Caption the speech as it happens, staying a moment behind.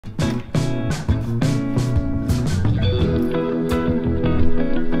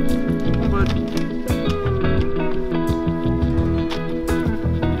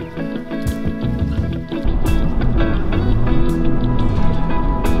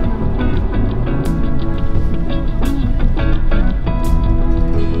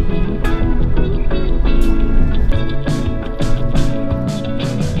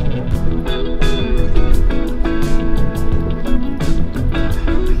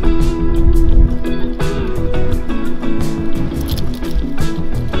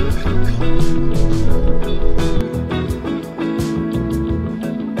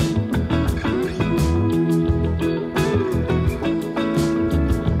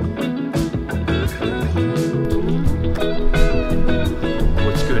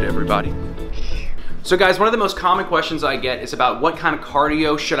everybody. So guys, one of the most common questions I get is about what kind of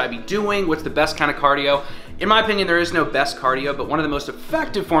cardio should I be doing? What's the best kind of cardio? In my opinion, there is no best cardio, but one of the most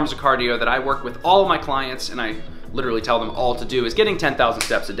effective forms of cardio that I work with all of my clients, and I literally tell them all to do, is getting 10,000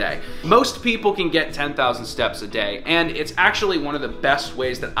 steps a day. Most people can get 10,000 steps a day, and it's actually one of the best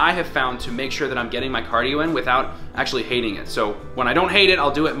ways that I have found to make sure that I'm getting my cardio in without actually hating it. So when I don't hate it,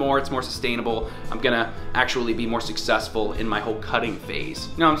 I'll do it more, it's more sustainable. I'm gonna actually be more successful in my whole cutting phase.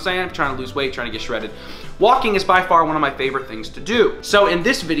 You know what I'm saying? I'm trying to lose weight, trying to get shredded. Walking is by far one of my favorite things to do. So in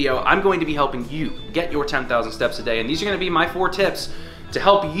this video, I'm going to be helping you get your 10,000 steps a day, and these are gonna be my 4 tips to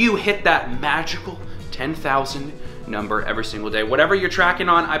help you hit that magical 10,000 number every single day. Whatever you're tracking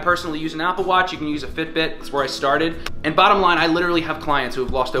on, I personally use an Apple Watch, you can use a Fitbit, that's where I started. And bottom line, I literally have clients who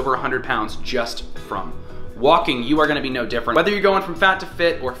have lost over 100 pounds just from walking. You are gonna be no different. Whether you're going from fat to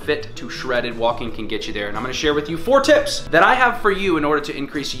fit or fit to shredded, walking can get you there. And I'm gonna share with you 4 tips that I have for you in order to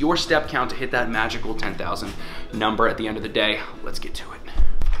increase your step count to hit that magical 10,000 number at the end of the day. Let's get to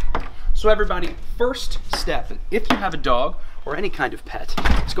it. So everybody, first step, if you have a dog or any kind of pet,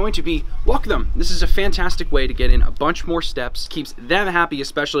 it's going to be walk them. This is a fantastic way to get in a bunch more steps, keeps them happy,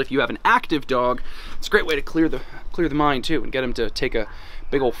 especially if you have an active dog. It's a great way to clear the mind too, and get him to take a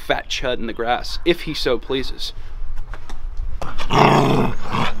big old fat chud in the grass, if he so pleases.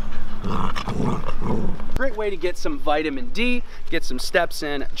 Great way to get some vitamin D, get some steps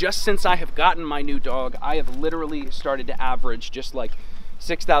in. Just since I have gotten my new dog, I have literally started to average just like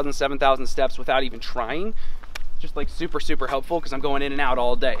 6,000, 7,000 steps without even trying. Just like super helpful because I'm going in and out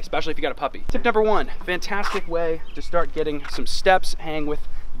all day, especially if you got a puppy. Tip number 1, fantastic way to start getting some steps, hang with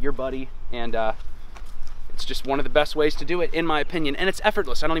your buddy, and it's just one of the best ways to do it, in my opinion, and it's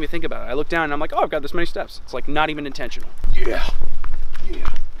effortless. I don't even think about it. I look down and I'm like, oh, I've got this many steps. It's like not even intentional. Yeah.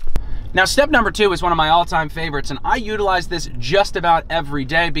 Now, step number 2 is one of my all-time favorites, and I utilize this just about every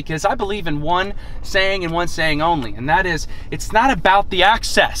day because I believe in one saying and one saying only, and that is, it's not about the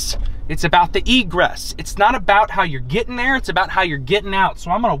access. It's about the egress. It's not about how you're getting there, it's about how you're getting out. So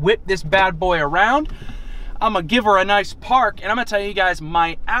I'm gonna whip this bad boy around. I'm gonna give her a nice park, and I'm gonna tell you guys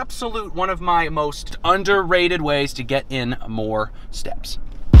my absolute, one of my most underrated ways to get in more steps.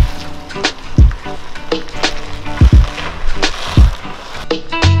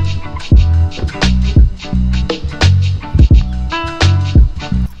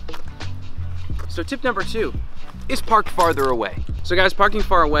 So tip number 2 is park farther away. So guys, parking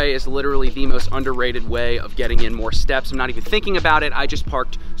far away is literally the most underrated way of getting in more steps. I'm not even thinking about it. I just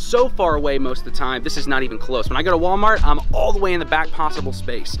parked so far away most of the time. This is not even close. When I go to Walmart, I'm all the way in the back possible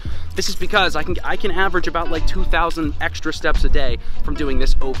space. This is because I can average about like 2,000 extra steps a day from doing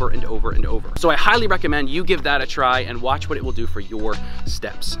this over and over and over. So I highly recommend you give that a try and watch what it will do for your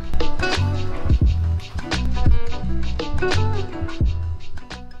steps.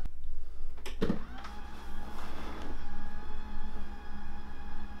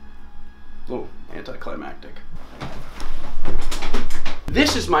 Oh, anticlimactic.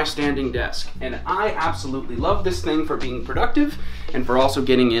 This is my standing desk, and I absolutely love this thing for being productive and for also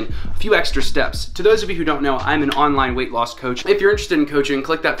getting in a few extra steps. To those of you who don't know, I'm an online weight loss coach. If you're interested in coaching,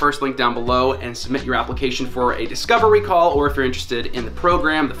 click that first link down below and submit your application for a discovery call, or if you're interested in the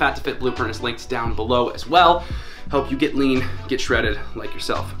program, the Fat to Fit Blueprint is linked down below as well. Help you get lean, get shredded like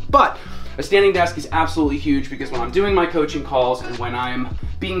yourself. But a standing desk is absolutely huge because when I'm doing my coaching calls and when I'm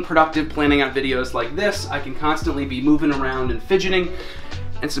being productive planning out videos like this, I can constantly be moving around and fidgeting,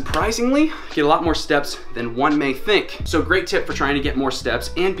 and surprisingly, get a lot more steps than one may think. So great tip for trying to get more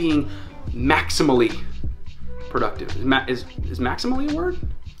steps and being maximally productive. Is maximally a word?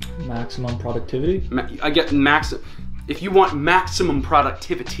 Maximum productivity? I get if you want maximum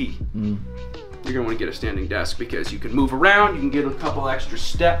productivity, you're gonna wanna get a standing desk because you can move around, you can get a couple extra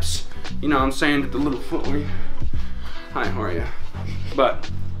steps. You know what I'm saying, with the little footwear. Hi, how are you? But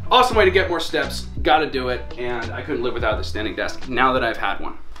awesome way to get more steps, gotta do it, and I couldn't live without the standing desk now that I've had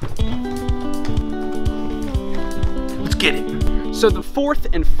one. Let's get it. So the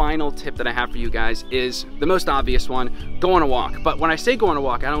 4th and final tip that I have for you guys is the most obvious one, go on a walk. But when I say go on a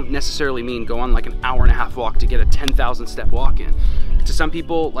walk, I don't necessarily mean go on like an hour-and-a-half walk to get a 10,000 step walk in. To some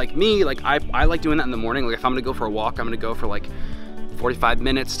people like me, like I like doing that in the morning. Like if I'm gonna go for a walk, I'm gonna go for like 45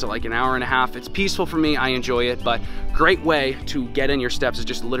 minutes to like an hour and a half. It's peaceful for me, I enjoy it, but great way to get in your steps is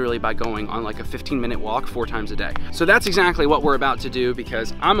just literally by going on like a 15-minute walk 4 times a day. So that's exactly what we're about to do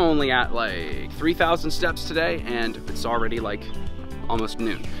because I'm only at like 3,000 steps today and it's already like almost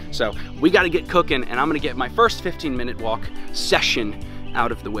noon. So we gotta get cooking, and I'm gonna get my first 15-minute walk session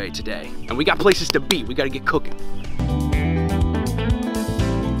out of the way today. And we got places to be, we gotta get cooking.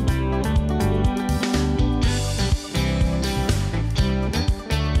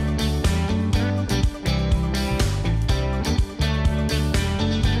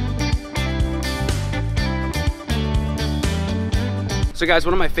 So guys,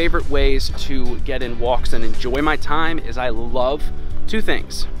 one of my favorite ways to get in walks and enjoy my time is I love two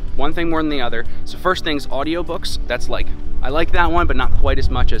things. One thing more than the other. So first thing's audiobooks. That's like, I like that one, but not quite as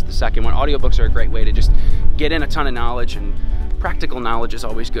much as the second one. Audiobooks are a great way to just get in a ton of knowledge, and practical knowledge is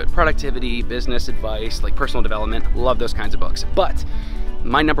always good. Productivity, business advice, like personal development, love those kinds of books. But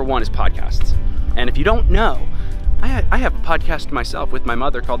my number one is podcasts. And if you don't know, I have a podcast myself with my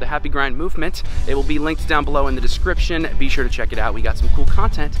mother called The Happy Grind Movement. It will be linked down below in the description. Be sure to check it out. We got some cool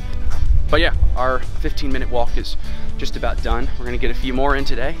content. But yeah, our 15-minute walk is just about done. We're gonna get a few more in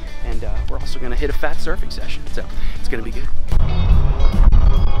today, and we're also gonna hit a fat surfing session. So it's gonna be good.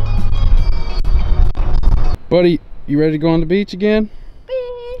 Buddy, you ready to go on the beach again?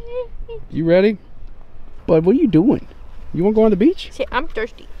 You ready? Bud, what are you doing? You wanna go on the beach? See, I'm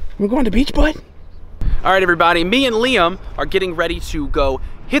thirsty. You wanna go on the beach, bud? All right, everybody, me and Liam are getting ready to go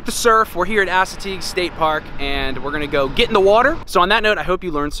hit the surf. We're here at Assateague State Park, and we're gonna go get in the water. So on that note, I hope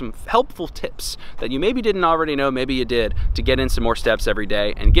you learned some helpful tips that you maybe didn't already know, maybe you did, to get in some more steps every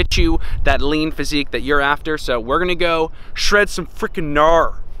day and get you that lean physique that you're after. So we're gonna go shred some freaking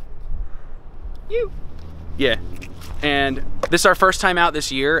gnar. Yeah. And this is our first time out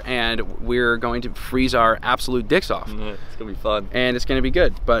this year, and we're going to freeze our absolute dicks off. Yeah, it's gonna be fun. And it's gonna be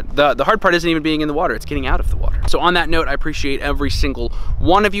good. But the hard part isn't even being in the water, it's getting out of the water. So on that note, I appreciate every single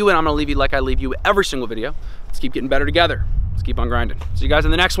one of you, and I'm gonna leave you like I leave you every single video. Let's keep getting better together. Let's keep on grinding. See you guys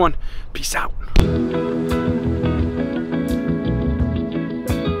in the next one. Peace out.